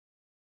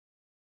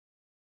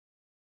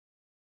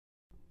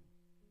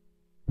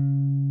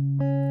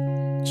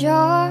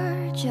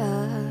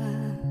Georgia,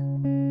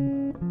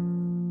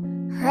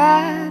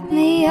 wrap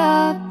me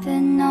up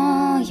in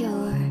all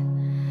your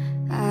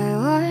I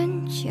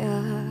want you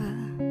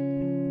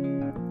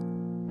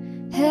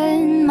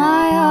in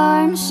my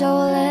arms, so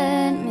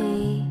let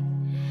me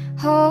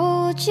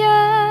hold you.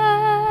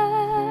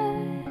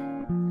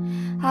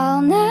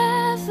 I'll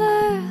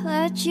never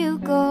let you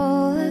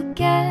go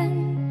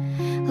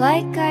again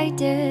like I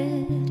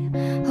did.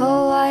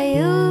 Oh, I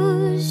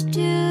used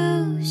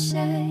to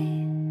say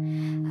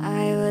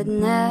I would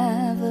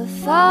never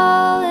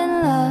fall in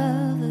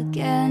love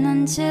again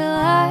until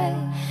I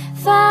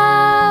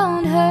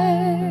found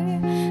her.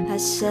 I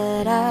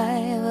said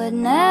I would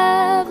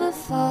never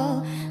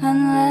fall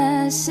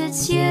unless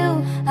it's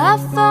you I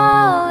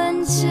fall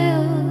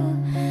into.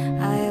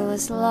 I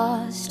was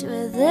lost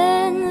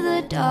within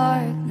the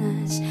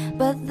darkness,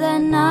 but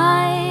then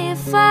I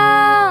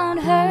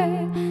found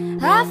her.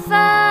 I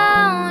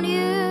found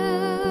you.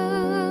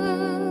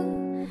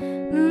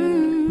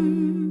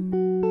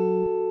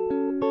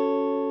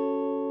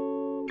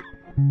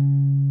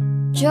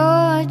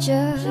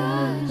 Georgia,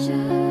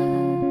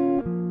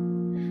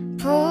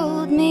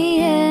 pulled me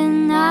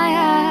in, I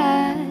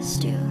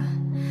asked you,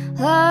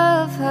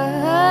 love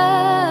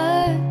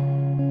her.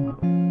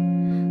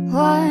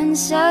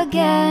 Once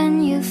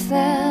again you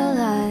fell,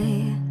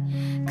 I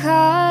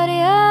caught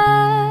you.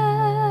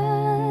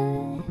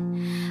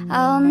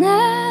 I'll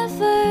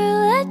never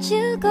let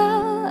you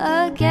go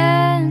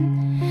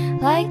again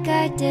like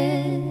I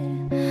did.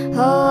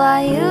 Oh,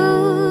 I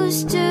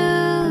used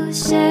to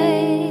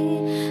say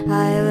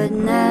I would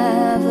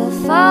never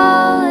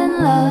fall in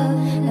love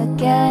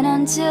again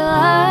until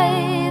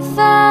I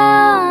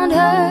found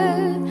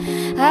her.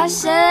 I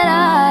said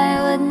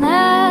I would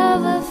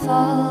never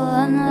fall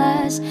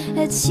unless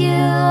it's you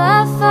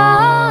I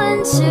fall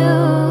into.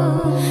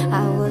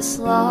 I was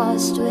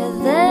lost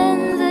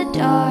within the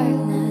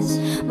darkness,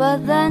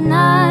 but then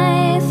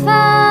I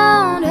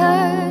found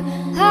her.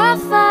 I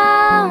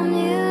found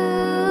you.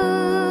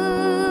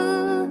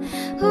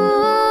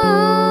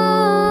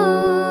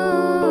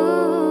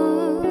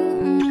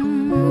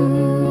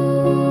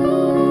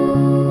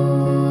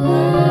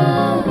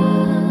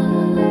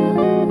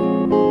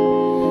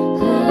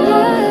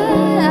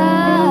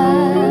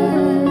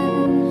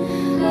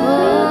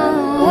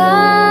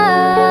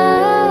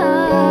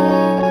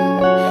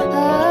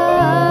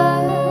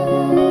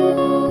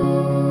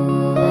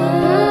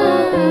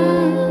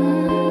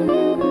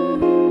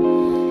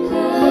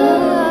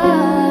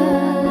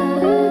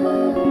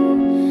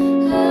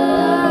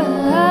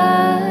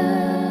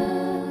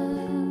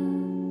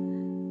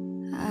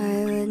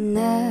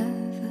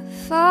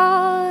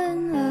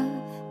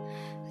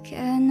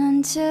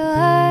 Until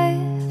I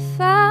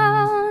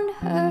found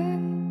her.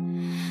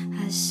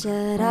 I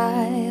said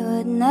I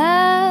would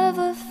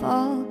never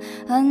fall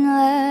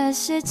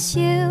unless it's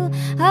you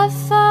I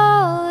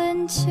fall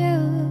into.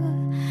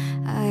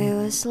 I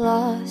was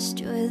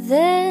lost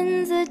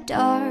within the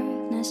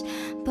darkness,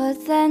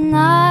 but then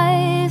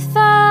I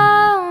found